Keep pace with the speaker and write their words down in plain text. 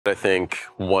I think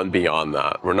one beyond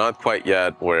that. We're not quite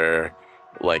yet where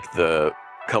like the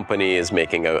company is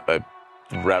making a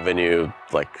revenue,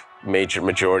 like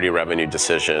majority revenue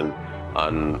decision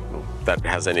on that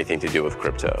has anything to do with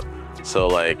crypto. So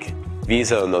like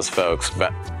Visa and those folks,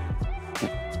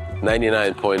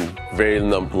 99 point very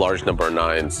large number of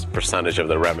nines percentage of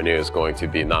the revenue is going to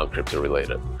be non-crypto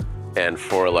related. And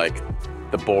for like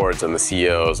the boards and the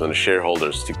CEOs and the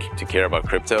shareholders to care about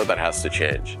crypto, that has to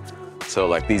change. So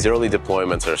like these early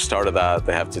deployments are a start of that.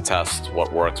 They have to test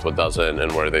what works, what doesn't, and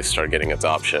where they start getting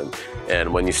adoption.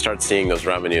 And when you start seeing those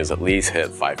revenues at least hit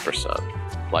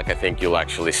 5%, like I think you'll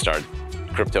actually start,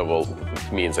 crypto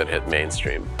means it hit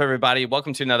mainstream. Hey everybody,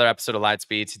 welcome to another episode of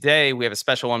Lightspeed. Today we have a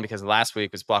special one because last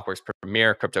week was Blockworks'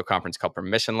 premier crypto conference called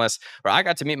Permissionless, where I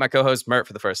got to meet my co-host Mert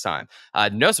for the first time.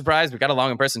 No surprise, we got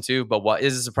along in person too, but what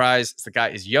is a surprise is the guy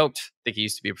is yoked. I think he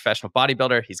used to be a professional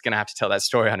bodybuilder. He's going to have to tell that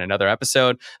story on another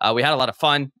episode. We had a lot of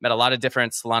fun, met a lot of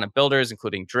different Solana builders,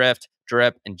 including Drift,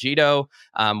 Drip, and Jito.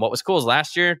 What was cool is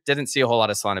last year, didn't see a whole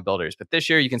lot of Solana builders, but this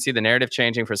year you can see the narrative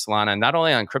changing for Solana, not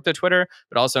only on crypto Twitter,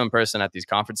 but also in person at these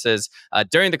conferences.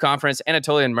 During the conference,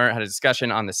 Anatoly and Mert had a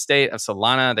discussion on the state of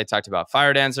Solana. They talked about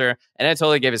Firedancer, and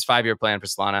Anatoly gave his 5-year plan for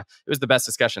Solana. It was the best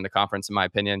discussion of the conference, in my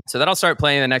opinion. So that'll start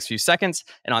playing in the next few seconds.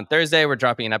 And on Thursday, we're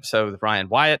dropping an episode with Ryan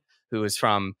Wyatt, who is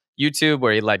from YouTube,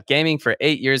 where he led gaming for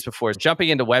 8 years before jumping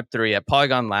into Web3 at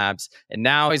Polygon Labs. And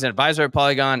now he's an advisor at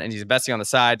Polygon and he's investing on the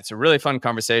side. It's a really fun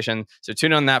conversation. So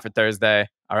tune in on that for Thursday.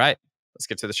 All right, let's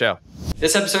get to the show.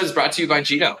 This episode is brought to you by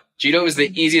Jito. Jito is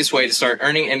the easiest way to start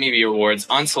earning MEV rewards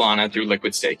on Solana through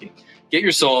liquid staking. Get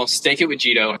your SOL, stake it with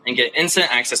Jito, and get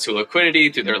instant access to liquidity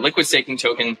through their liquid staking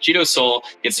token, Jito SOL.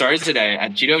 Get started today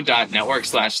at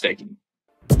jito.network/staking.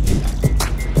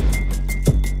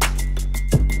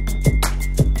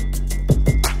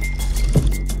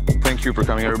 Thank you for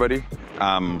coming, everybody.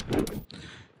 We're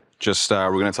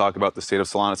going to talk about the state of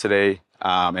Solana today,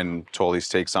 and Toly's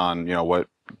takes on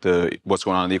what's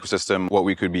going on in the ecosystem, what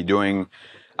we could be doing,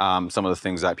 some of the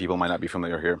things that people might not be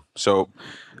familiar here. So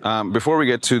before we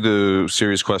get to the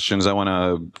serious questions, I want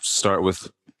to start with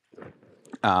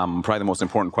probably the most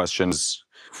important questions.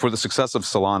 For the success of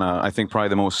Solana, I think probably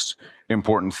the most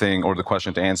important thing or the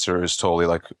question to answer is, Toly,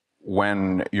 like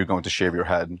when you're going to shave your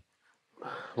head.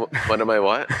 When am I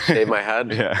what? Shave my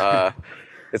head? Yeah.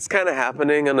 It's kind of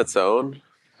happening on its own.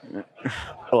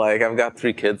 Like I've got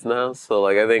 3 kids now, so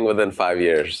like I think within 5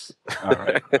 years. All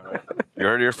right. You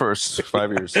heard it here first.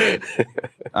 5 years.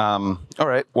 All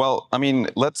right. Well, I mean,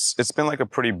 it's been like a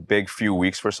pretty big few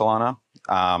weeks for Solana.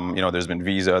 There's been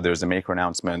Visa, there's a Maker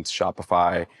announcement,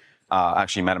 Shopify,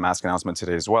 actually MetaMask announcement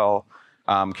today as well.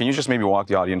 Can you just maybe walk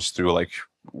the audience through like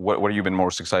what have you been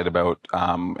most excited about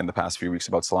in the past few weeks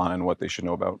about Solana and what they should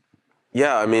know about?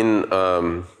 Yeah, I mean,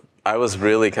 I was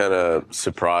really kind of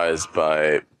surprised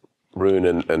by Rune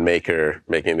and Maker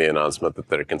making the announcement that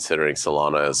they're considering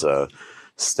Solana as a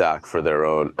stack for their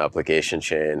own application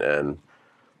chain. And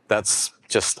that's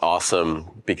just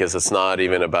awesome because it's not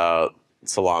even about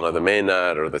Solana, the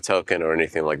mainnet or the token or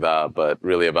anything like that, but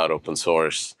really about open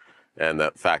source and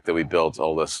the fact that we built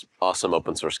all this awesome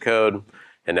open source code.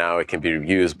 And now it can be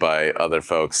used by other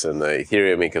folks in the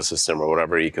Ethereum ecosystem or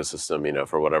whatever ecosystem,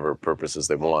 for whatever purposes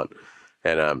they want.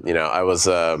 And, I was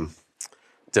a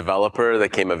developer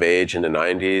that came of age in the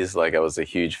 90s. Like I was a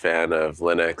huge fan of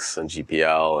Linux and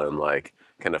GPL and like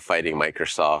kind of fighting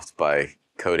Microsoft by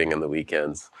coding on the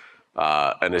weekends.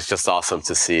 And it's just awesome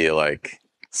to see like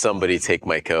somebody take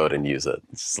my code and use it.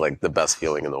 It's like the best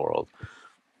feeling in the world.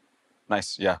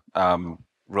 Nice. Yeah.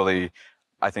 Really,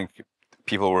 I think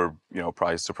people were,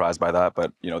 probably surprised by that,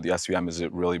 but the SVM is a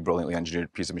really brilliantly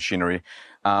engineered piece of machinery.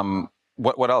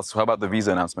 What else? How about the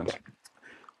Visa announcement?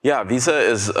 Yeah, Visa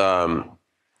is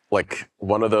like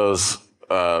one of those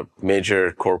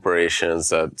major corporations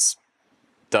that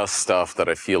does stuff that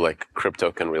I feel like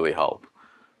crypto can really help.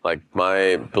 Like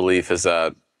my belief is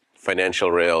that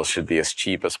financial rails should be as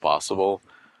cheap as possible.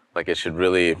 Like it should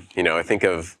really, I think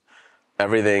of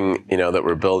everything, that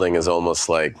we're building is almost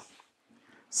like,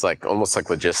 it's like almost like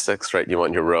logistics, right? You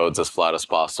want your roads as flat as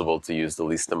possible to use the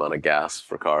least amount of gas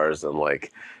for cars, and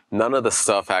like none of the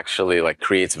stuff actually like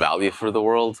creates value for the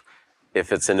world.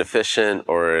 If it's inefficient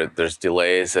or there's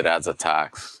delays, it adds a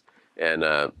tax, and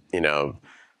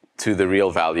to the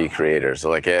real value creators.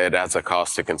 Like it adds a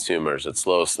cost to consumers. It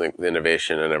slows the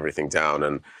innovation and everything down.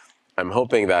 And I'm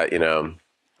hoping that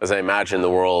as I imagine the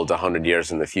world 100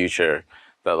 years in the future,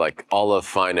 that like all of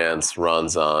finance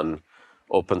runs on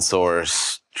open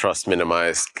source, trust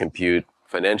minimized compute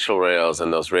financial rails,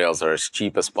 and those rails are as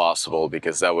cheap as possible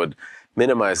because that would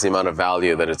minimize the amount of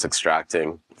value that it's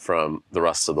extracting from the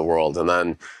rest of the world. And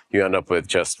then you end up with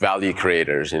just value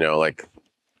creators, like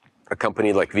a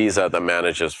company like Visa that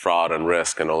manages fraud and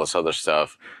risk and all this other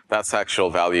stuff. That's actual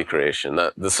value creation.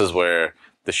 This is where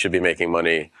this should be making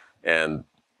money. And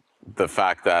the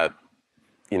fact that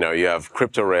you have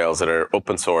crypto rails that are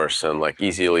open source and like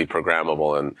easily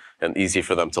programmable and easy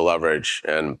for them to leverage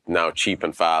and now cheap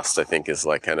and fast, I think is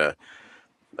like kind of,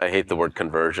 I hate the word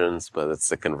convergence, but it's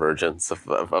the convergence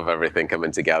of everything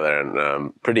coming together, and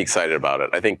I'm pretty excited about it.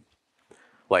 I think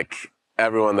like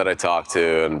everyone that I talk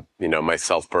to and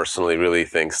myself personally really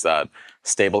thinks that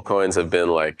stablecoins have been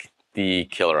like the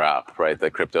killer app, right,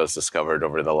 that crypto has discovered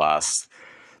over the last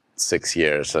 6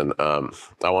 years, and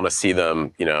I want to see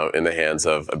them, in the hands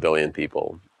of 1 billion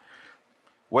people.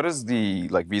 What is the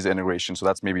like Visa integration? So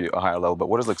that's maybe a higher level, but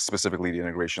what does like specifically the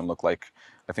integration look like?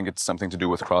 I think it's something to do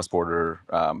with cross-border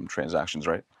transactions,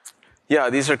 right? Yeah,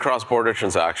 these are cross-border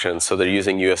transactions, so they're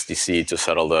using USDC to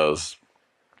settle those.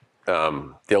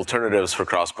 The alternatives for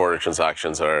cross-border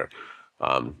transactions are,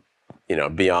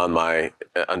 beyond my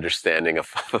understanding of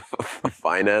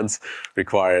finance,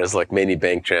 requires like many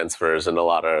bank transfers and a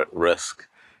lot of risk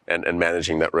and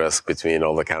managing that risk between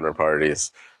all the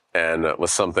counterparties. And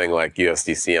with something like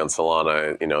USDC on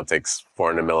Solana, it takes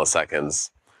 400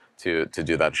 milliseconds to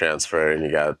do that transfer, and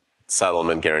you got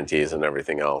settlement guarantees and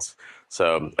everything else.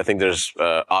 So I think there's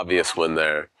obvious win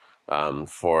there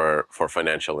for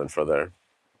financial infra there.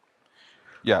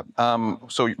 Yeah.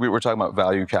 So we were talking about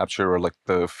value capture, or like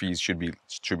the fees should be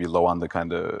low on the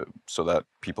kind of, so that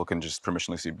people can just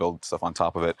permissionlessly build stuff on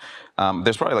top of it.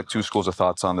 There's probably like two schools of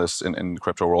thoughts on this in the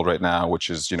crypto world right now, which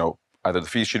is either the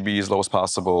fees should be as low as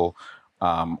possible,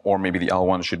 or maybe the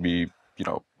L1 should be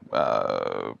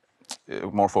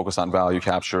more focused on value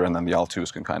capture, and then the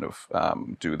L2s can kind of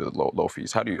do the low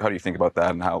fees. How do you think about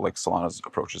that, and how like Solana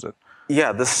approaches it?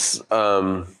 Yeah, this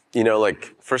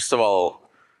like first of all,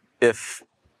 if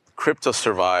crypto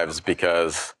survives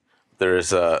because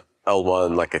there's a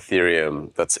L1 like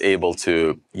Ethereum that's able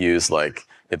to use like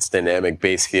its dynamic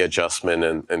base fee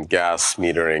adjustment and gas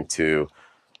metering to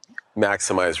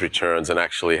maximize returns and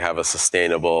actually have a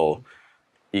sustainable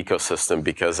ecosystem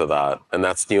because of that, and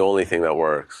that's the only thing that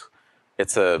works,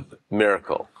 it's a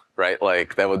miracle, right?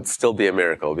 Like that would still be a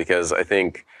miracle, because I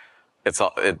think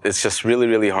it's just really,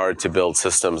 really hard to build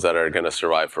systems that are going to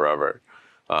survive forever.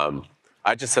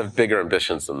 I just have bigger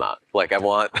ambitions than that. Like I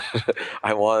want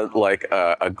like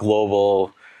a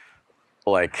global,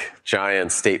 like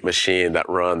giant state machine that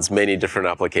runs many different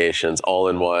applications all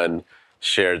in one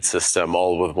shared system,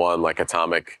 all with one like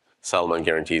atomic settlement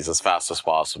guarantees as fast as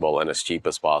possible and as cheap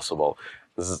as possible.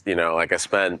 This is, like I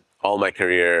spent all my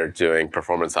career doing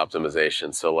performance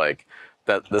optimization. So like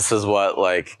this is what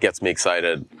like gets me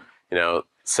excited,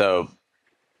 So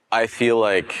I feel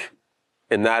like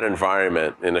in that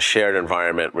environment, in a shared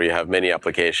environment where you have many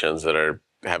applications that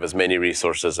have as many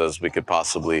resources as we could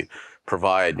possibly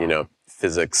provide,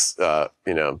 physics,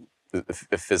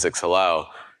 if physics allow,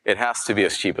 it has to be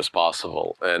as cheap as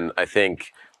possible. And I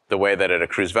think the way that it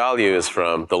accrues value is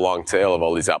from the long tail of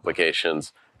all these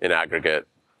applications in aggregate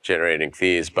generating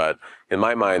fees. But in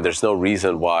my mind, there's no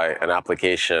reason why an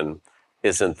application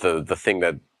isn't the thing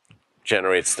that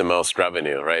generates the most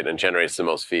revenue, right, and generates the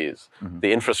most fees. Mm-hmm.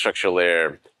 The infrastructure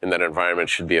layer in that environment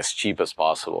should be as cheap as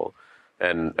possible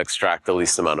and extract the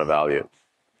least amount of value.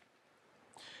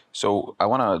 So I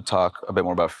want to talk a bit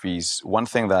more about fees. One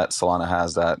thing that Solana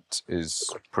has that is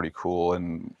pretty cool,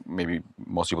 and maybe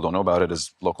most people don't know about it,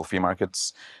 is local fee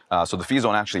markets. So the fees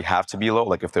don't actually have to be low.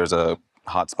 Like if there's a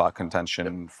hotspot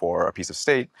contention for a piece of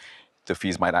state, the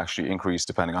fees might actually increase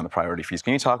depending on the priority fees.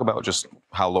 Can you talk about just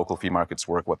how local fee markets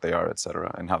work, what they are, et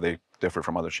cetera, and how they differ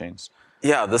from other chains?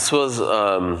 Yeah, this was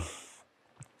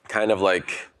kind of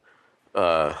like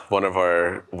one of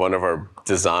our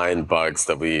design bugs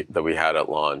that we had at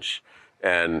launch.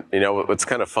 And it's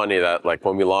kind of funny that like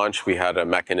when we launched, we had a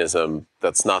mechanism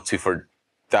that's not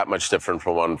that much different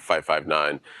from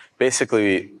 1559.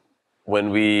 Basically, when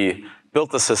we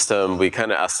built the system, we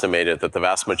kind of estimated that the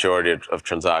vast majority of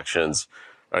transactions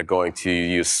are going to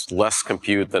use less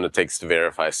compute than it takes to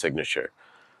verify a signature.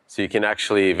 So you can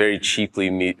actually very cheaply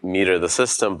meter the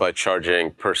system by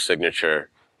charging per signature,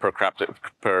 per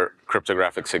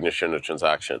cryptographic signature in a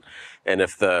transaction. And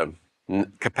if the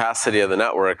capacity of the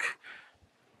network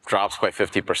drops by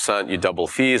 50%, you double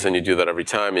fees, and you do that every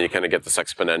time, and you kind of get this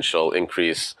exponential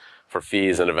increase for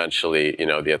fees, and eventually,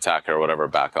 the attacker or whatever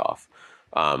back off.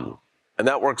 And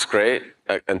that works great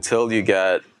until you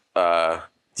get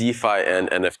DeFi and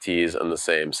NFTs in the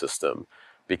same system.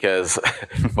 Because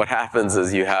what happens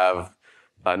is you have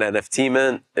an NFT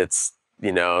mint, it's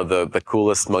the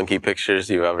coolest monkey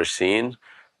pictures you've ever seen,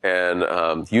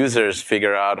 and users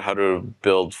figure out how to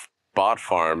build bot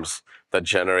farms that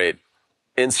generate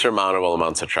insurmountable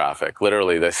amounts of traffic.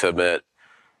 Literally, they submit.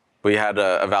 We had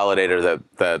a validator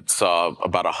that saw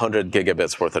about 100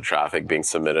 gigabits worth of traffic being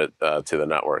submitted to the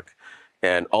network.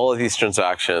 And all of these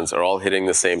transactions are all hitting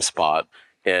the same spot.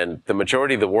 And the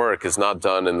majority of the work is not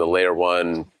done in the layer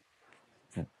 1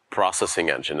 processing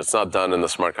engine. It's not done in the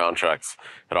smart contracts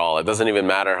at all. It doesn't even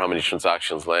matter how many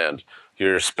transactions land.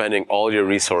 You're spending all your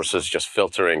resources just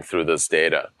filtering through this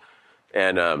data.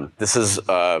 And this is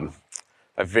a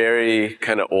very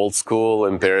kind of old school,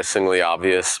 embarrassingly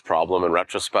obvious problem in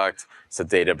retrospect. It's a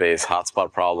database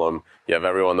hotspot problem. You have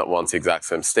everyone that wants the exact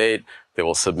same state. They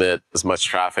will submit as much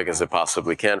traffic as they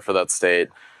possibly can for that state.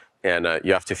 And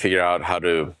you have to figure out how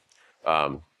to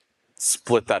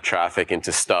split that traffic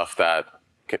into stuff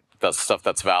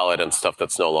that's valid and stuff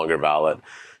that's no longer valid.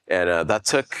 And that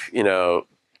took,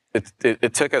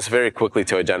 it took us very quickly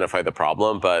to identify the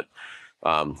problem, but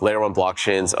layer 1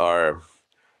 blockchains are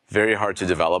very hard to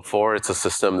develop for. It's a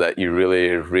system that you're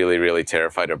really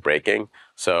terrified of breaking.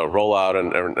 So rollout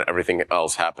and everything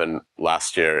else happened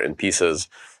last year in pieces.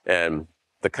 And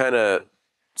the kind of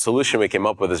solution we came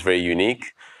up with is very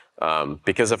unique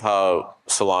because of how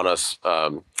Solana's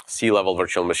C-level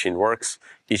virtual machine works.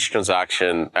 Each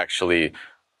transaction actually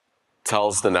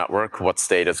tells the network what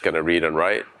state it's going to read and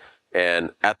write.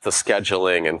 And at the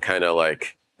scheduling and kind of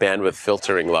like bandwidth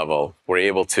filtering level, we're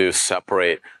able to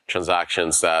separate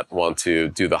transactions that want to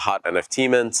do the hot NFT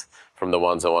mint from the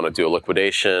ones that want to do a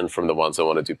liquidation, from the ones that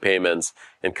want to do payments,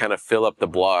 and kind of fill up the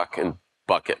block in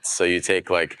buckets. So you take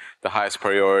like the highest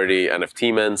priority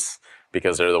NFT mints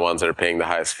because they're the ones that are paying the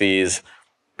highest fees.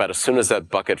 But as soon as that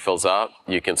bucket fills up,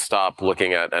 you can stop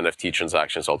looking at NFT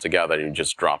transactions altogether and you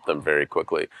just drop them very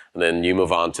quickly. And then you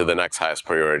move on to the next highest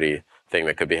priority thing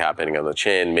that could be happening on the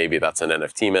chain. Maybe that's an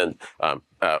NFT mint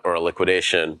or a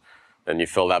liquidation, and you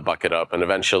fill that bucket up, and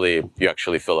eventually you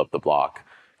actually fill up the block.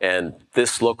 And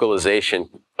this localization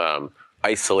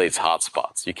isolates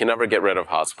hotspots. You can never get rid of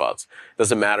hotspots. It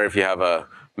doesn't matter if you have a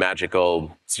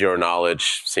magical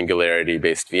zero-knowledge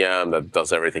singularity-based VM that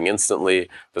does everything instantly. It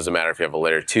doesn't matter if you have a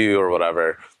layer 2 or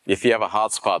whatever. If you have a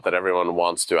hotspot that everyone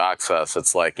wants to access,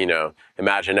 it's like,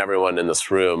 imagine everyone in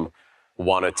this room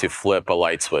wanted to flip a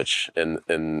light switch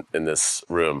in this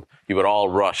room. You would all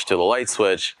rush to the light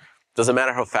switch. Doesn't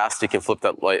matter how fast you can flip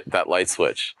that light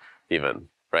switch even,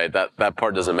 right? That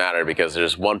part doesn't matter because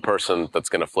there's one person that's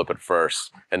going to flip it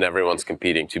first and everyone's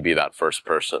competing to be that first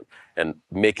person. And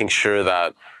making sure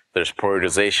that there's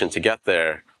prioritization to get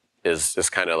there is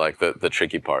kind of like the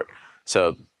tricky part.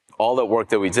 So all that work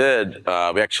that we did,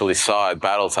 we actually saw it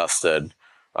battle tested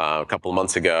a couple of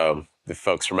months ago. If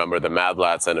folks remember the Mad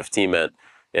Lads NFT mint,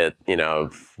 it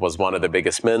was one of the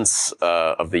biggest mints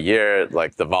of the year.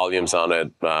 Like the volumes on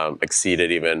it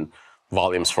exceeded even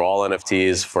volumes for all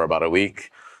NFTs for about a week.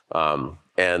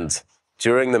 And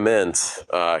during the mint,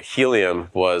 Helium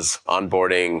was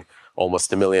onboarding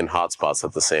almost 1 million hotspots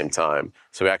at the same time.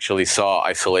 So we actually saw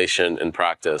isolation in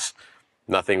practice.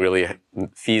 Nothing really,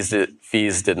 fees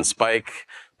didn't spike.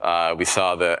 We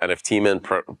saw the NFT mint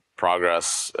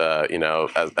progress,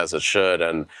 as it should,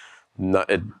 and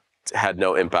it had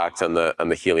no impact on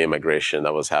the Helium migration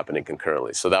that was happening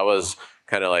concurrently. So that was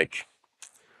kind of like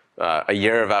a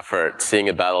year of effort, seeing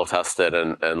it battle tested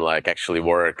and like actually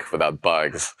work without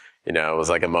bugs. It was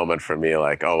like a moment for me,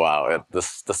 like, oh wow,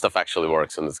 this stuff actually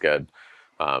works and it's good.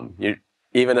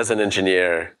 Even as an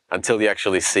engineer, until you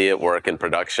actually see it work in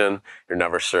production, you're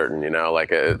never certain.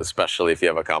 Especially if you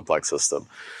have a complex system.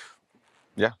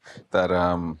 Yeah, that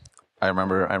I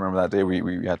remember that day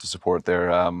we had to support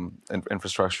their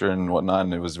infrastructure and whatnot,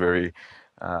 and it was very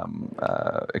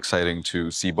exciting to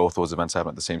see both those events happen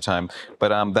at the same time.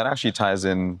 But that actually ties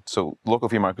in. So local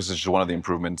fee markets is just one of the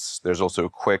improvements. There's also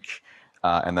QUIC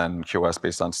and then QoS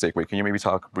based on stake weight. Can you maybe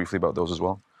talk briefly about those as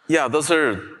well? Yeah, those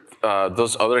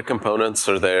other components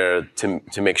are there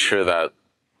to make sure that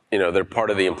they're part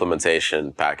of the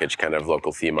implementation package, kind of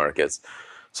local fee markets.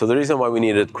 So the reason why we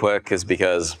needed QUIC is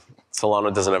because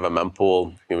Solana doesn't have a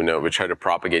mempool. We try to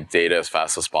propagate data as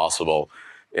fast as possible,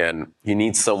 and you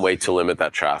need some way to limit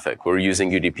that traffic. We were using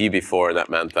UDP before, and that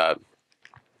meant that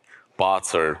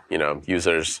bots or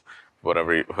users,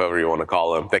 whoever you want to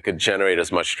call them, they could generate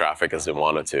as much traffic as they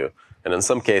wanted to. And in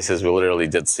some cases, we literally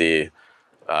did see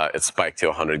it spiked to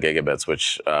 100 gigabits,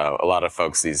 which a lot of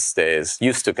folks these days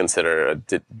used to consider a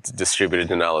distributed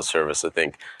denial of service. I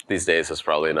think these days is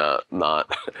probably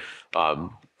not.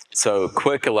 So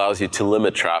QUIC allows you to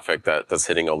limit traffic that's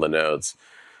hitting all the nodes.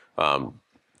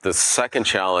 The second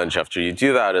challenge after you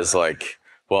do that is like,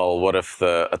 well, what if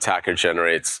the attacker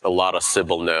generates a lot of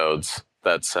Sybil nodes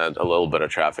that send a little bit of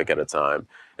traffic at a time.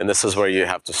 And this is where you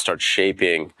have to start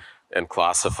shaping and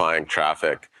classifying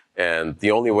traffic. And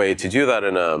the only way to do that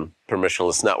in a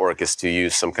permissionless network is to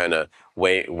use some kind of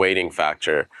weighting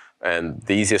factor. And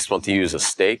the easiest one to use is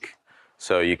stake.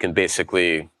 So you can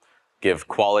basically give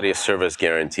quality of service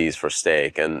guarantees for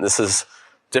stake. And this is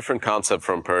different concept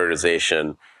from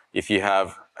prioritization. If you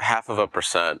have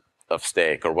 0.5% of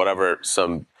stake or whatever,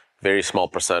 some very small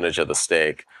percentage of the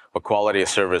stake, what quality of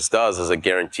service does is it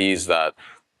guarantees that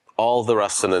all the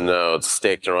rest of the nodes,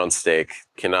 staked or unstaked,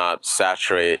 cannot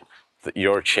saturate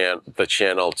the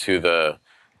channel to the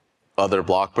other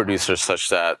block producers such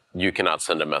that you cannot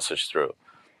send a message through,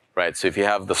 right? So if you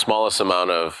have the smallest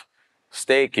amount of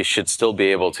stake, you should still be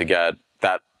able to get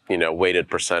that, weighted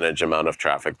percentage amount of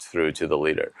traffic through to the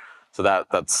leader. So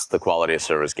that's the quality of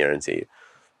service guarantee.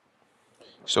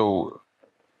 So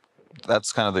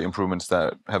that's kind of the improvements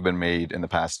that have been made in the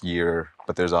past year,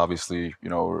 but there's obviously,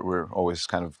 we're always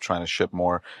kind of trying to ship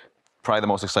more. Probably the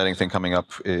most exciting thing coming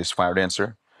up is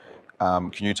Firedancer.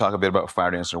 Can you talk a bit about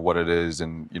Firedancer, what it is,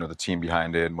 and the team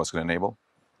behind it, and what's going to enable?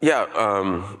 Yeah,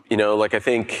 I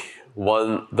think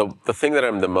the thing that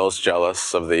I'm the most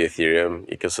jealous of the Ethereum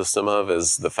ecosystem of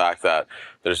is the fact that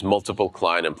there's multiple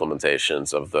client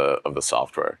implementations of the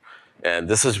software, and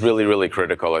this is really, really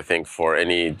critical, I think, for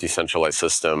any decentralized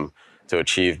system to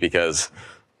achieve, because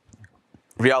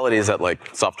reality is that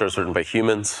software is written by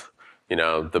humans.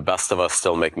 The best of us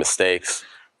still make mistakes,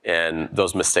 and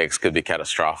those mistakes could be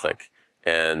catastrophic.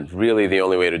 And really, the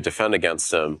only way to defend against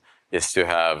them is to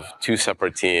have two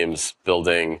separate teams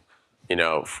building,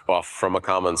 off from a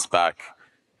common spec,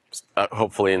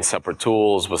 hopefully in separate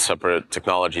tools with separate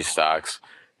technology stacks.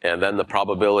 And then the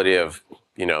probability of,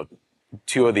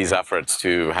 two of these efforts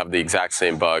to have the exact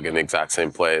same bug in the exact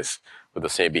same place with the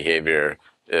same behavior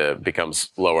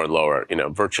becomes lower and lower,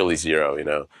 virtually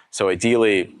zero, So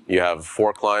ideally, you have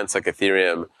 4 clients like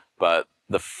Ethereum, but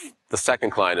the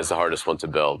second client is the hardest one to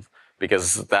build,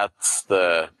 because that's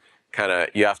the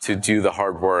you have to do the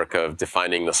hard work of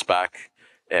defining the spec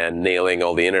and nailing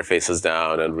all the interfaces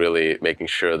down and really making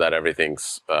sure that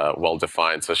everything's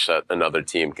well-defined such that another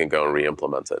team can go and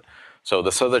re-implement it. So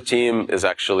this other team is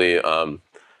actually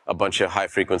a bunch of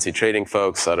high-frequency trading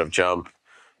folks out of Jump.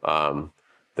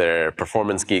 They're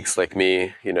performance geeks like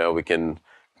me. We can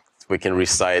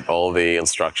recite all the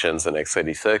instructions in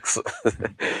x86.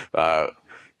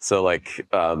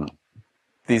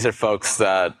 These are folks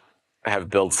that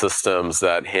have built systems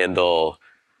that handle,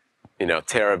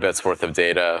 terabits worth of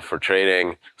data for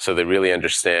trading. So they really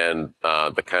understand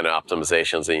the kind of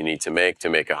optimizations that you need to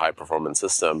make a high performance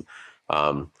system.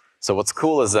 So what's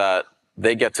cool is that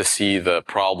they get to see the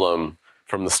problem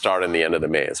from the start and the end of the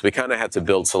maze. We kind of had to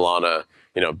build Solana,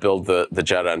 build the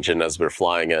jet engine as we're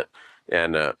flying it.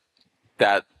 And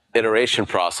that iteration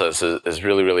process is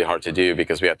really, really hard to do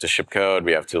because we have to ship code,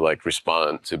 we have to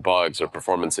respond to bugs or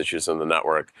performance issues in the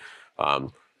network.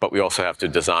 But we also have to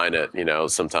design it,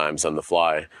 sometimes on the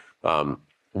fly.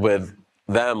 With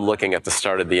them looking at the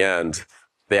start and the end,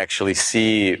 they actually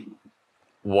see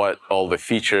what all the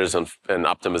features and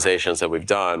optimizations that we've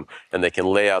done, and they can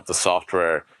lay out the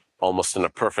software almost in a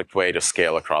perfect way to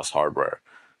scale across hardware.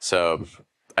 So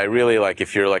I really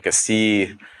if you're a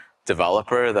C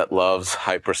developer that loves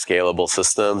hyper-scalable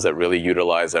systems that really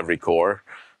utilize every core,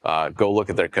 go look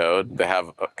at their code. They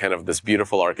have kind of this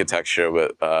beautiful architecture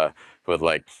with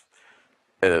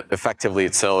effectively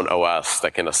its own OS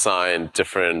that can assign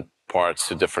different parts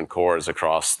to different cores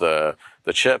across the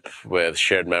chip with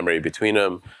shared memory between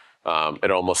them.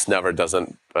 It almost never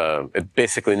doesn't, it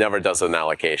basically never does an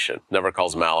allocation, never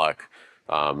calls malloc.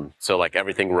 So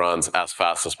everything runs as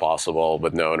fast as possible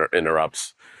with no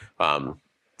interrupts.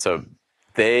 So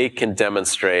they can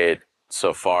demonstrate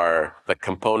so far the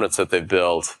components that they've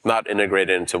built, not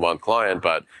integrated into one client,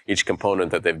 but each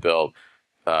component that they've built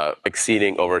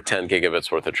exceeding over 10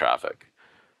 gigabits worth of traffic.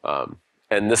 And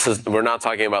we're not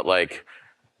talking about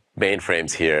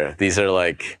mainframes here. These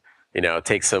are it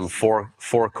takes some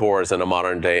four cores in a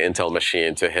modern day Intel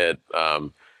machine to hit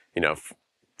 10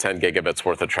 gigabits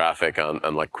worth of traffic on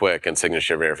QUIC and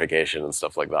signature verification and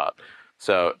stuff like that.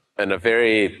 So in a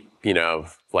very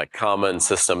common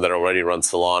system that already runs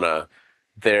Solana,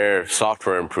 their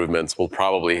software improvements will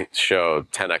probably show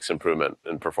 10x improvement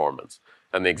in performance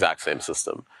and the exact same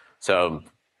system. So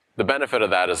the benefit of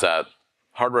that is that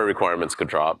hardware requirements could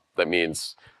drop. That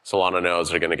means Solana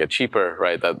nodes are going to get cheaper,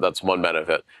 right? That's one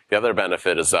benefit. The other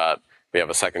benefit is that we have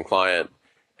a second client.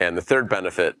 And the third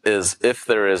benefit is if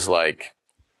there is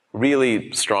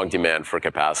really strong demand for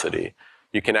capacity,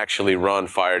 you can actually run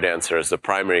Firedancer as the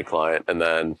primary client, and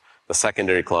then the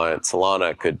secondary client,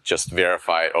 Solana, could just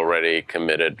verify already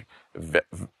committed,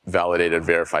 validated,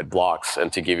 verified blocks,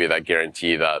 and to give you that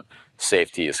guarantee that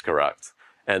safety is correct.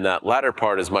 And that latter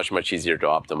part is much, much easier to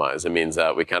optimize. It means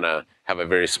that we kind of have a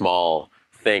very small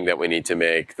thing that we need to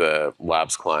make the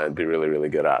labs client be really, really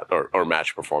good at, or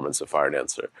match performance of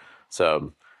Firedancer.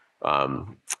 So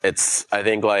it's, I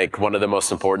think, like one of the most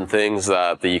important things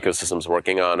that the ecosystem's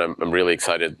working on. I'm really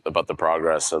excited about the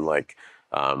progress and like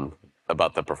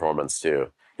about the performance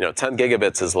too. 10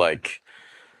 gigabits is like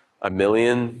a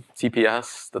million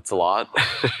TPS. That's a lot.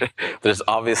 There's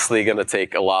obviously going to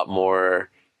take a lot more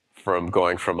from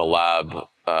going from a lab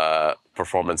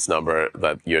performance number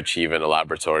that you achieve in a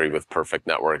laboratory with perfect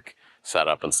network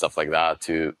setup and stuff like that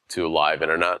to live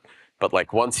internet. But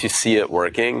like once you see it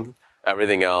working,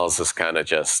 everything else is kind of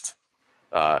just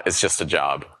it's just a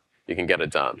job. You can get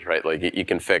it done, right? Like you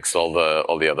can fix all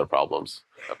the other problems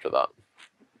after that.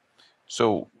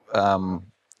 So,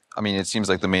 I mean, it seems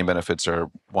like the main benefits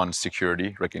are, one,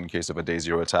 security, like in case of a day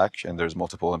zero attack, and there's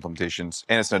multiple implementations,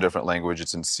 and it's in a different language.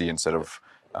 It's in C instead of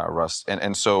Rust,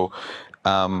 and so,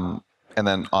 and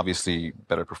then obviously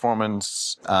better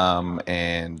performance,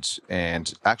 and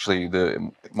actually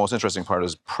the most interesting part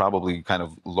is probably kind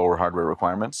of lower hardware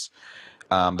requirements.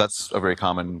 That's a very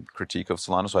common critique of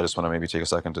Solana, so I just want to maybe take a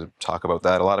second to talk about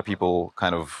that. A lot of people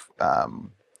kind of,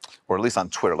 or at least on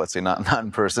Twitter, let's say, not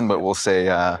in person, but we'll say,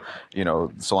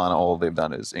 Solana, all they've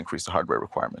done is increase the hardware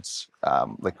requirements.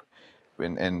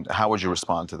 And how would you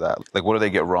respond to that? Like, what do they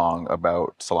get wrong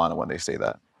about Solana when they say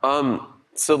that?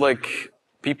 So like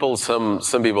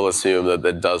some people assume that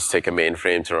it does take a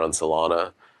mainframe to run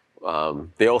Solana.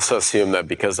 They also assume that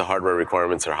because the hardware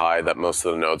requirements are high, that most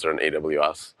of the nodes are in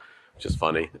AWS, which is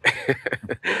funny.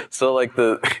 So like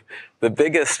the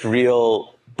biggest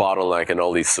real bottleneck in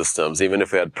all these systems, even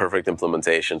if we had perfect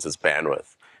implementations, is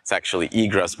bandwidth. It's actually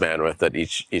egress bandwidth that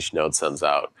each node sends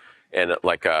out. And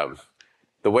like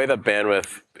the way that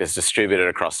bandwidth is distributed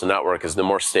across the network is the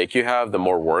more stake you have, the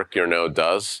more work your node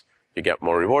does. You get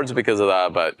more rewards because of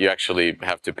that, but you actually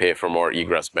have to pay for more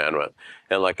egress bandwidth.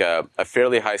 And like a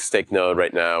fairly high stake node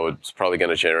right now is probably going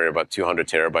to generate about 200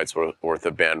 terabytes worth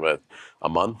of bandwidth a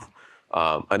month.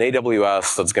 On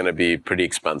AWS, that's going to be pretty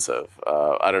expensive.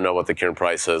 I don't know what the current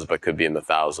price is, but could be in the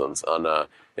thousands.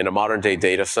 In a modern day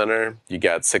data center, you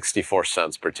get 64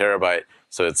 cents per terabyte,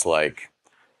 so it's like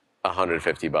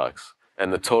 $150.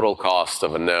 And the total cost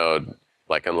of a node,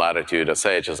 like in Latitude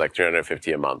SH, is like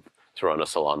 $350 a month to run a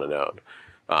Solana node.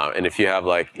 And if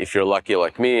you're lucky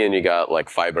like me and you got like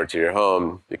fiber to your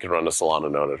home, you can run a Solana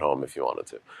node at home if you wanted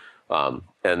to.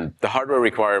 And the hardware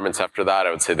requirements after that,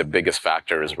 I would say the biggest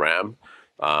factor is RAM.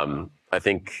 I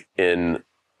think in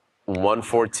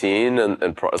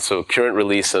 1.14 so current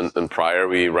release and prior,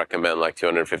 we recommend like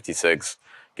 256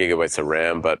 gigabytes of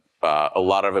RAM, but a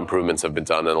lot of improvements have been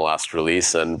done in the last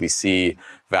release, and we see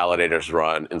validators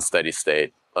run in steady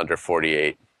state under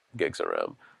 48 gigs of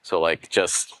RAM. So like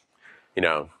just,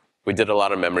 we did a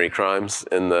lot of memory crimes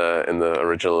in the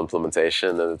original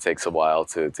implementation, and it takes a while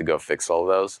to go fix all of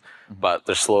those. But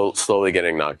they're slowly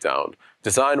getting knocked down.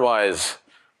 Design-wise,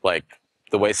 like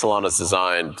the way Solana's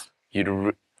designed,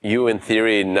 you in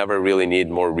theory never really need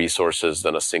more resources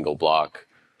than a single block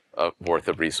worth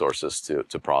of resources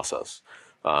to process.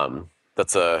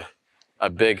 That's a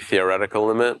big theoretical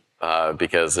limit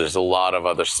because there's a lot of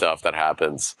other stuff that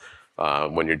happens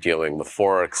when you're dealing with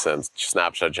forks and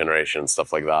snapshot generation and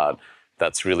stuff like that.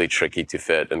 That's really tricky to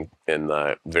fit in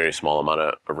a very small amount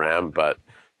of RAM. But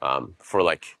for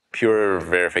like pure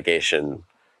verification,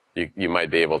 you might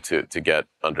be able to get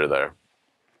under there.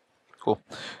 Cool.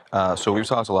 So we've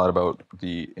talked a lot about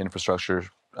the infrastructure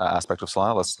aspect of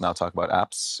Solana. Let's now talk about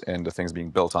apps and the things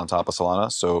being built on top of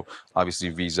Solana. So obviously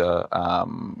Visa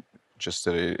just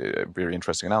a very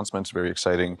interesting announcement, very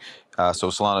exciting. So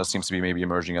Solana seems to be maybe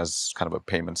emerging as kind of a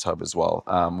payments hub as well.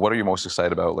 What are you most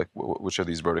excited about? Like which of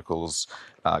these verticals?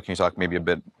 Can you talk maybe a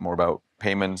bit more about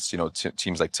payments?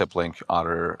 Teams like TipLink,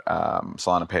 Otter,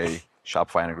 Solana Pay,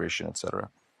 Shopify integration, et cetera.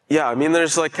 Yeah, I mean,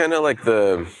 there's like kind of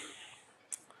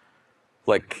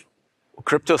like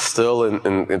crypto's still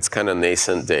in its kind of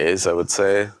nascent days, I would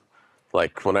say.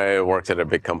 Like when I worked at a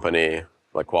big company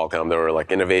like Qualcomm, there were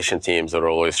like innovation teams that were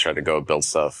always trying to go build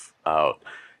stuff out.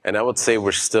 And I would say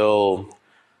we're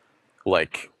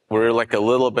like a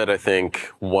little bit, I think,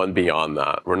 one beyond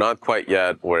that. We're not quite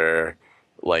yet where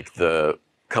like the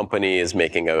company is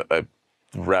making a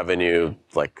revenue,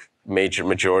 like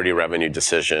majority revenue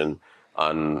decision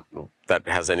on that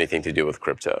has anything to do with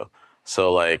crypto.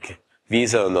 So like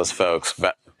Visa and those folks,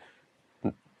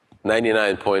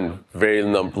 99 point very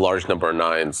large number of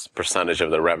nines percentage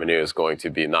of their revenue is going to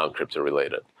be non-crypto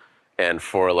related. And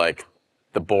for like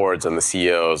the boards and the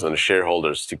CEOs and the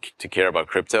shareholders to care about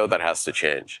crypto, that has to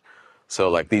change. So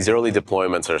like these early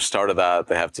deployments are a start of that.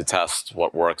 They have to test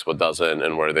what works, what doesn't,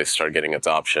 and where they start getting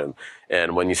adoption.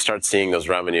 And when you start seeing those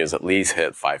revenues at least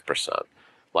hit 5%,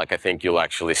 like I think you'll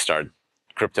actually start,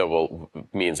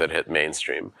 means it hit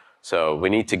mainstream. So we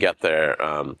need to get there.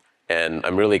 And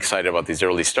I'm really excited about these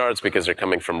early starts because they're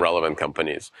coming from relevant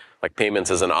companies. Like payments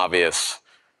is an obvious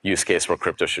use case where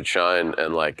crypto should shine,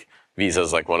 and like Visa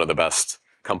is like one of the best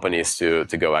companies to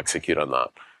go execute on that.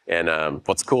 And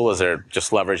what's cool is they're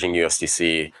just leveraging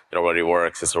USDC. It already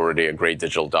works. It's already a great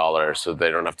digital dollar, so they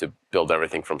don't have to build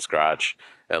everything from scratch.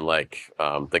 And like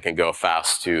they can go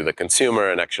fast to the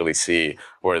consumer and actually see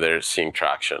where they're seeing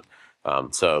traction.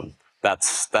 So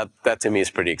that to me is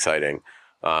pretty exciting.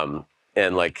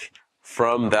 And like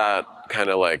from that kind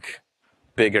of like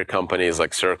bigger companies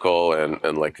like Circle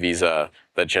and like Visa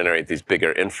that generate these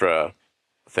bigger infra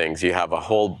things, you have a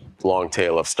whole long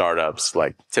tail of startups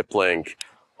like TipLink,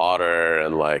 Otter,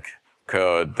 and like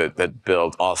Code that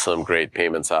build awesome, great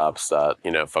payments apps that,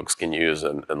 you know, folks can use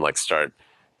and like start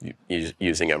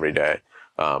using every day.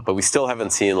 But we still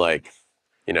haven't seen like,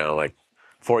 you know, like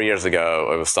 4 years ago,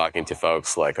 I was talking to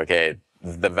folks like, okay,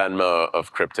 the Venmo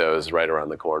of crypto is right around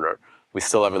the corner. We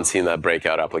still haven't seen that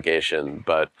breakout application,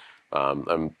 but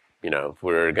you know,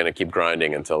 we're going to keep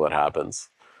grinding until it happens.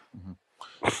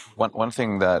 One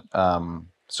thing that,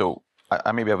 so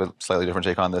I maybe have a slightly different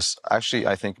take on this. Actually,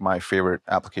 I think my favorite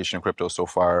application in crypto so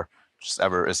far, just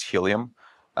ever, is Helium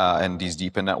and these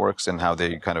deepen networks and how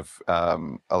they kind of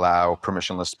allow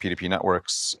permissionless P2P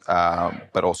networks,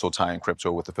 but also tie in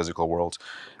crypto with the physical world.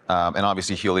 And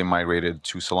obviously, Helium migrated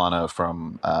to Solana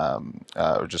from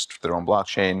just their own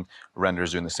blockchain.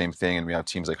 Render's doing the same thing, and we have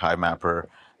teams like HiveMapper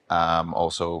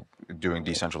also doing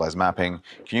decentralized mapping.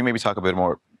 Can you maybe talk a bit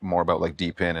more about like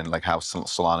Deepin and like how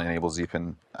Solana enables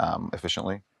Deepin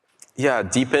efficiently? Yeah,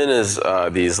 Deepin is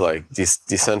these like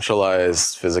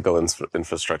decentralized physical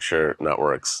infrastructure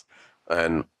networks,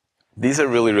 and these are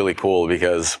really, really cool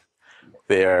because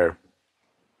they are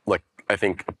like, I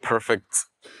think, a perfect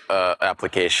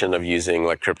application of using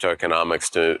like crypto economics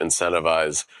to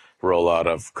incentivize rollout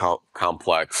of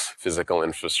complex physical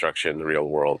infrastructure in the real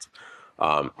world.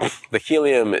 The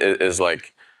Helium is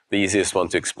like the easiest one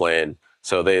to explain.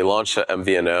 So they launched a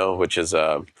MVNO, which is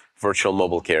a virtual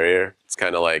mobile carrier. It's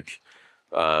kind of like,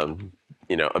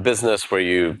 you know, a business where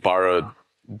you borrow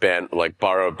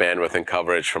bandwidth and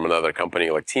coverage from another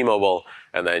company like T-Mobile,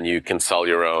 and then you can sell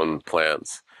your own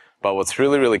plans. But what's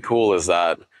really, really cool is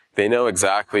that they know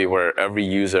exactly where every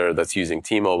user that's using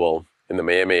T-Mobile in the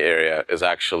Miami area is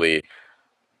actually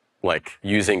like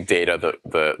using data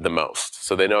the most.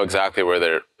 So they know exactly where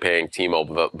they're paying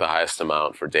T-Mobile the highest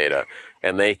amount for data.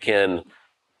 And they can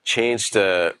change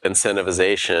the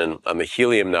incentivization on the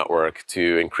Helium network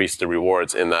to increase the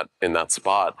rewards in that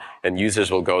spot. And users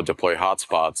will go deploy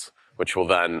hotspots, which will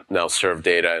then now serve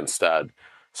data instead.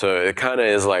 So it kind of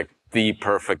is like the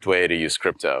perfect way to use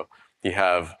crypto. You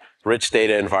have rich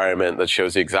data environment that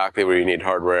shows you exactly where you need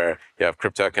hardware. You have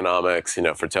crypto economics, you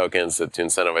know, for tokens to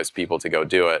incentivize people to go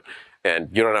do it. And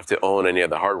you don't have to own any of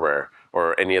the hardware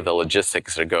or any of the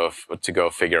logistics to go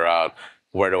figure out,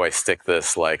 where do I stick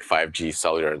this like 5G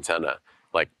cellular antenna?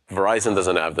 Like Verizon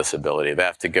doesn't have this ability. They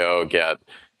have to go get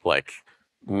like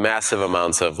massive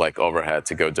amounts of like overhead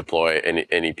to go deploy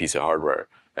any piece of hardware.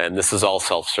 And this is all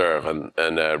self-serve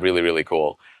and really, really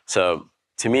cool. So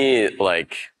to me,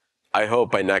 like, I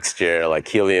hope by next year, like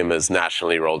Helium is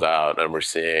nationally rolled out and we're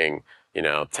seeing, you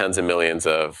know, tens of millions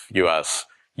of US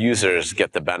users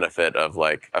get the benefit of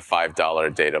like a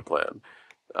 $5 data plan,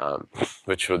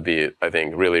 which would be, I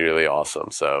think, really, really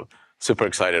awesome. So super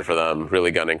excited for them,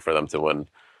 really gunning for them to win.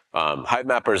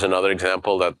 HiveMapper is another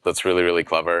example that's really, really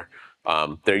clever.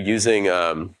 They're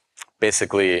using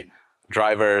basically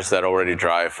drivers that already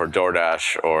drive for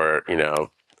DoorDash or, you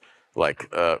know, like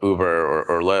Uber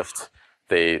or Lyft.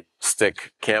 They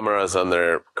stick cameras on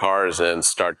their cars and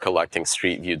start collecting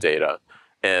street view data.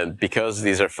 And because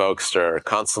these are folks that are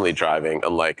constantly driving,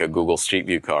 unlike a Google Street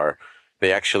View car,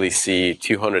 they actually see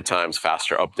 200 times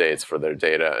faster updates for their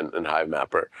data in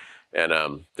HiveMapper.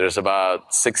 And there's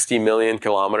about 60 million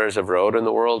kilometers of road in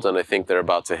the world, and I think they're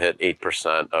about to hit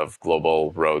 8% of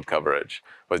global road coverage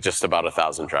with just about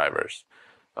 1,000 drivers.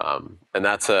 And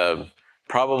that's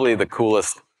probably the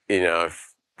coolest, you know,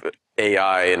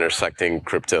 AI intersecting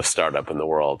crypto startup in the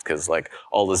world, because like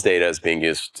all this data is being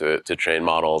used to train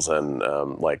models and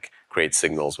like create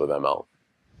signals with ML.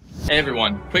 Hey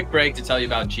everyone, quick break to tell you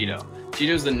about Jito. Jito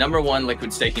is the #1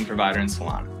 liquid staking provider in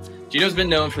Solana. Jito's been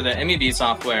known for their MEV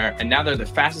software, and now they're the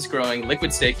fastest growing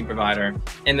liquid staking provider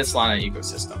in the Solana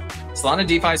ecosystem. Solana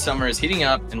DeFi summer is heating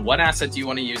up, and what asset do you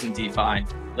want to use in DeFi?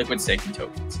 Liquid staking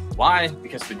tokens. Why?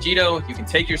 Because with Jito, you can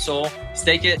take your SOL,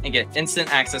 stake it, and get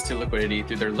instant access to liquidity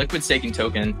through their liquid staking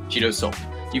token, Jito SOL.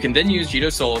 You can then use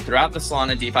Jito SOL throughout the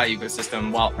Solana DeFi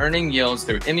ecosystem while earning yields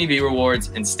through MEV rewards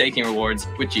and staking rewards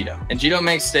with Jito. And Jito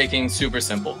makes staking super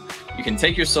simple. You can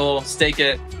take your SOL, stake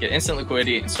it, get instant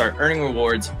liquidity, and start earning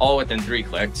rewards all within 3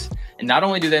 clicks. And not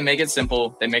only do they make it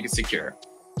simple, they make it secure.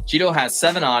 Jito has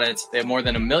 7 audits, they have more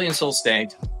than 1 million SOL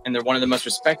staked, and they're one of the most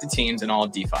respected teams in all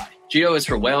of DeFi. Jito is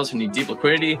for whales who need deep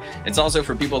liquidity. It's also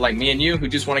for people like me and you who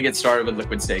just want to get started with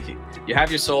liquid staking. You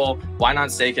have your SOL, why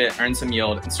not stake it, earn some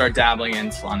yield, and start dabbling in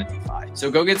Solana DeFi. So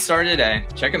go get started today.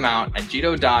 Check them out at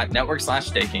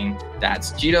jito.network/staking.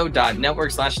 That's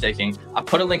jito.network/staking. I'll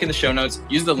put a link in the show notes.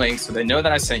 Use the link so they know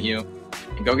that I sent you,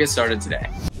 and go get started today.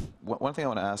 One thing I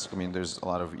want to ask, I mean, there's a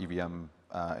lot of EVM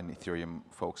and Ethereum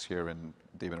folks here, and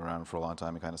they've been around for a long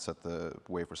time and kind of set the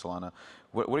way for Solana.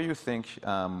 What do you think,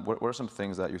 what are some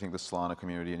things that you think the Solana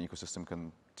community and ecosystem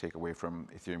can take away from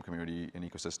Ethereum community and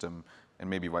ecosystem, and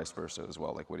maybe vice versa as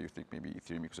well? Like, what do you think maybe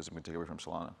Ethereum ecosystem can take away from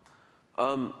Solana?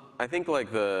 I think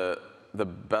like the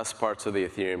best parts of the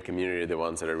Ethereum community are the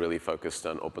ones that are really focused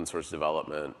on open source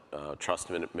development, trust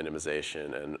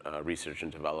minimization, and research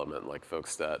and development, like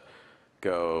folks that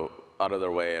go out of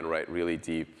their way and write really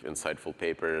deep, insightful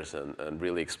papers and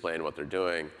really explain what they're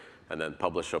doing, and then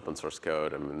publish open source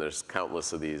code. I mean, there's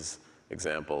countless of these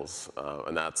examples,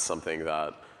 and that's something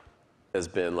that has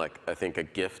been, like, I think, a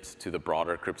gift to the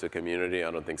broader crypto community.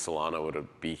 I don't think Solana would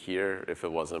be here if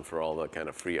it wasn't for all the kind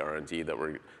of free R&D that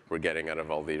we're getting out of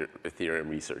all the Ethereum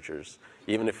researchers.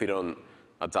 Even if we don't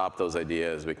adopt those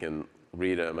ideas, we can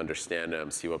read them, understand them,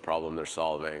 see what problem they're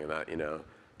solving, and that, you know,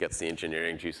 gets the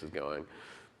engineering juices going.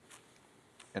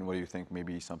 And what do you think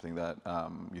maybe something that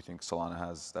you think Solana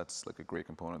has that's like a great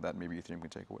component that maybe Ethereum can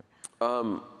take away?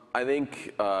 I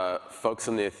think folks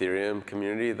in the Ethereum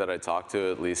community that I talk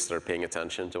to at least are paying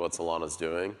attention to what Solana's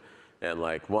doing. And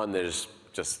like, one, there's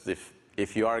just,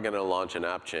 if you are going to launch an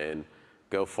app chain,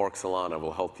 go fork Solana,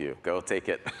 we'll help you. Go take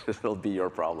it, it'll be your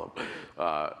problem.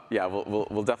 Yeah,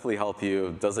 we'll definitely help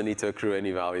you. Doesn't need to accrue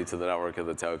any value to the network of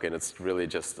the token. It's really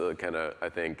just kind of, I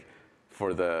think,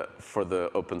 for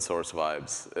the open source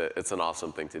vibes, it's an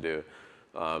awesome thing to do.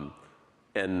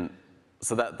 And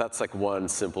so that's like one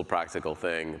simple practical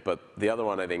thing. But the other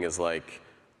one I think is like,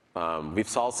 we've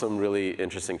solved some really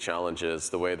interesting challenges.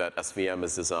 The way that SVM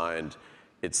is designed,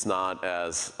 it's not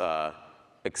as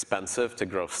expensive to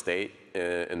grow state.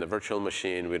 In the virtual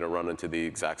machine, we don't run into the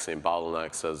exact same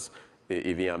bottlenecks as the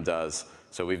EVM does.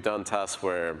 So we've done tests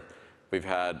where we've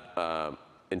had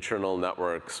internal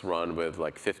networks run with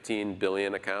like 15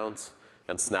 billion accounts,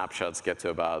 and snapshots get to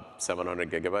about 700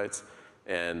 gigabytes.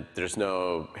 And there's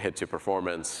no hit to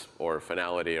performance or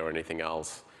finality or anything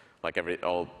else. Like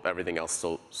everything else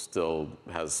still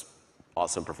has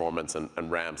awesome performance, and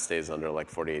RAM stays under like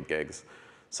 48 gigs.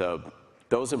 So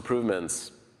those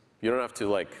improvements, you don't have to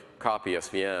like copy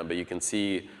SVM, but you can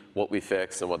see what we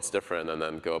fixed and what's different, and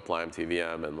then go apply them to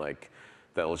EVM, and like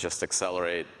that'll just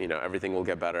accelerate. You know, everything will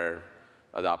get better.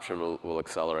 Adoption will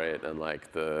accelerate, and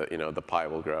like the pie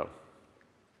will grow.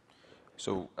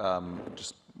 So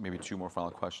just maybe 2 more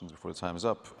final questions before the time is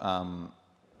up.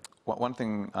 One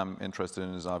thing I'm interested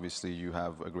in is obviously you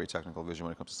have a great technical vision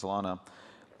when it comes to Solana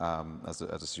as the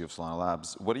CEO of Solana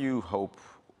Labs. What do you hope,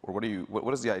 or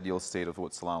what is the ideal state of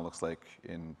what Solana looks like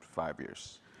in 5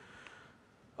 years?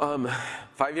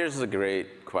 5 years is a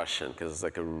great question because it's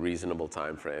like a reasonable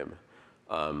time frame.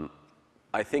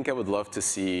 I think I would love to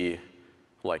see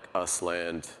like us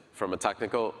land, from a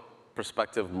technical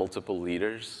perspective, multiple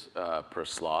leaders per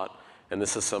slot. And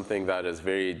this is something that is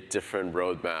very different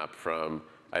roadmap from,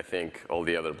 I think, all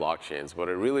the other blockchains. What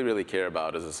I really, really care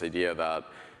about is this idea that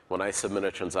when I submit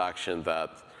a transaction, that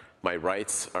my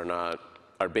rights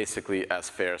are basically as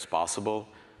fair as possible.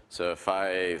 So if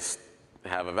I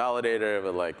have a validator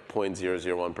with like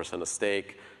 0.001% of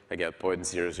stake, I get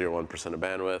 0.001% of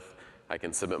bandwidth, I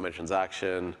can submit my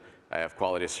transaction, I have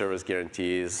quality of service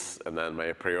guarantees, and then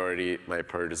my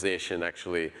prioritization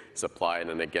actually is applied,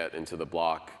 and I get into the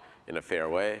block in a fair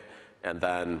way. And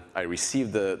then I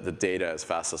receive the data as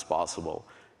fast as possible.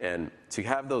 And to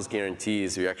have those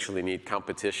guarantees, you actually need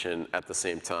competition at the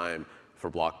same time for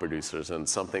block producers. And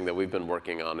something that we've been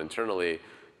working on internally,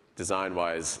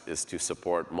 design-wise, is to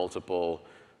support multiple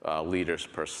leaders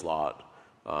per slot.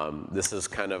 This is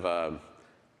kind of a,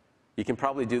 you can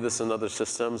probably do this in other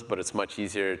systems, but it's much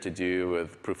easier to do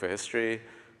with proof of history.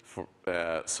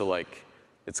 So like,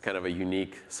 It's kind of a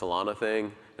unique Solana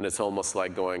thing, and it's almost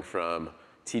like going from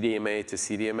TDMA to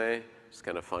CDMA. It's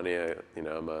kind of funny,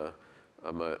 I'm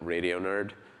a radio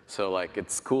nerd. So like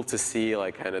it's cool to see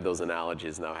like kind of those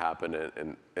analogies now happen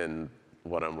in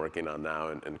what I'm working on now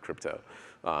in crypto.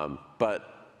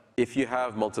 But if you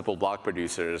have multiple block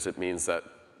producers, it means that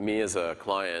me as a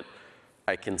client,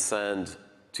 I can send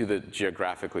to the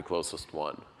geographically closest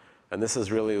one. And this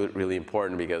is really, really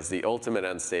important because the ultimate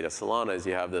end state of Solana is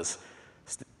you have this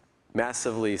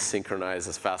massively synchronized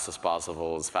as fast as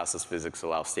possible, as fast as physics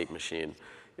allow state machine.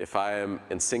 If I am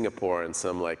in Singapore and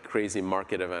some like crazy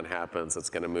market event happens that's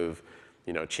going to move,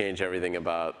 change everything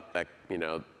about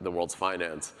the world's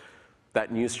finance,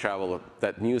 that news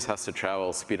has to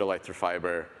travel speed of light through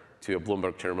fiber to a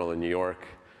Bloomberg terminal in New York.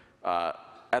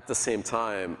 At the same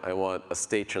time, I want a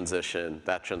state transition,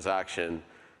 that transaction,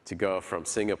 to go from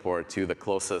Singapore to the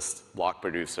closest block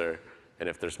producer. And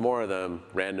if there's more of them,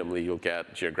 randomly you'll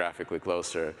get geographically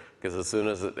closer. Because as soon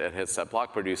as it hits that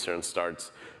block producer and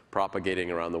starts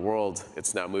propagating around the world,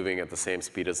 it's now moving at the same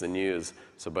speed as the news.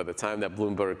 So by the time that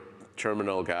Bloomberg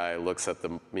terminal guy looks at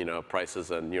the prices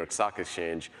on New York Stock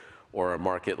Exchange or a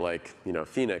market like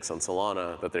Phoenix on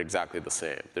Solana, that they're exactly the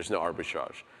same. There's no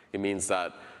arbitrage. It means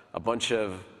that a bunch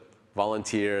of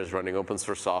volunteers running open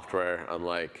source software on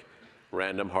like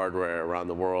random hardware around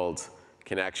the world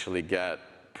can actually get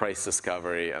price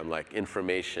discovery and like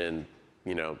information,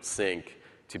 sync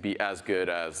to be as good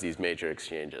as these major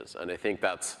exchanges. And I think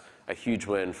that's a huge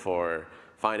win for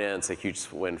finance, a huge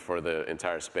win for the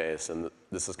entire space. And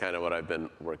this is kind of what I've been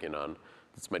working on.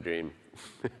 It's my dream.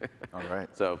 All right.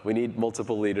 So we need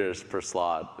multiple leaders per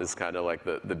slot is kind of like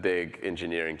the big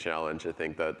engineering challenge I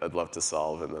think that I'd love to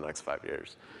solve in the next 5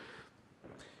 years.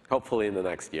 Hopefully in the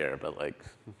next year, but like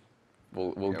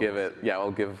we'll give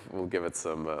it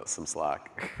some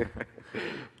slack.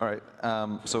 All right.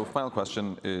 So final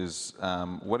question is,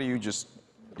 what do you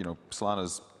Solana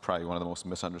is probably one of the most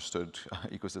misunderstood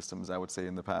ecosystems, I would say,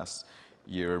 in the past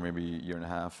year, maybe year and a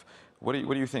half. What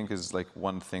do you think is like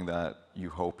one thing that you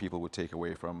hope people would take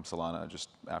away from Solana just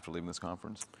after leaving this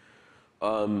conference?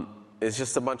 It's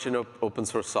just a bunch of open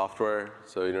source software,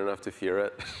 so you don't have to fear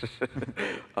it.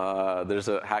 There's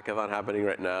a hackathon happening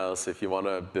right now, so if you want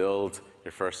to build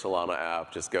your first Solana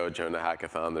app, just go join the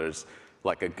hackathon. There's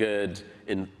like a good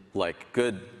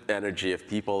energy of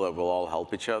people that will all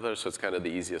help each other, so it's kind of the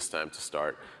easiest time to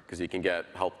start because you can get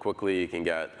help quickly. You can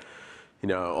get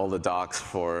all the docs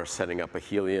for setting up a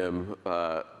Helium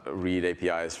read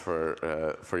APIs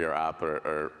for your app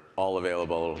are all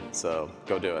available, so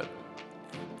go do it.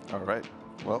 All right.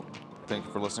 Well, thank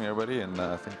you for listening, everybody, and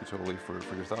thank you totally for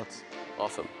your thoughts.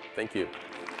 Awesome. Thank you.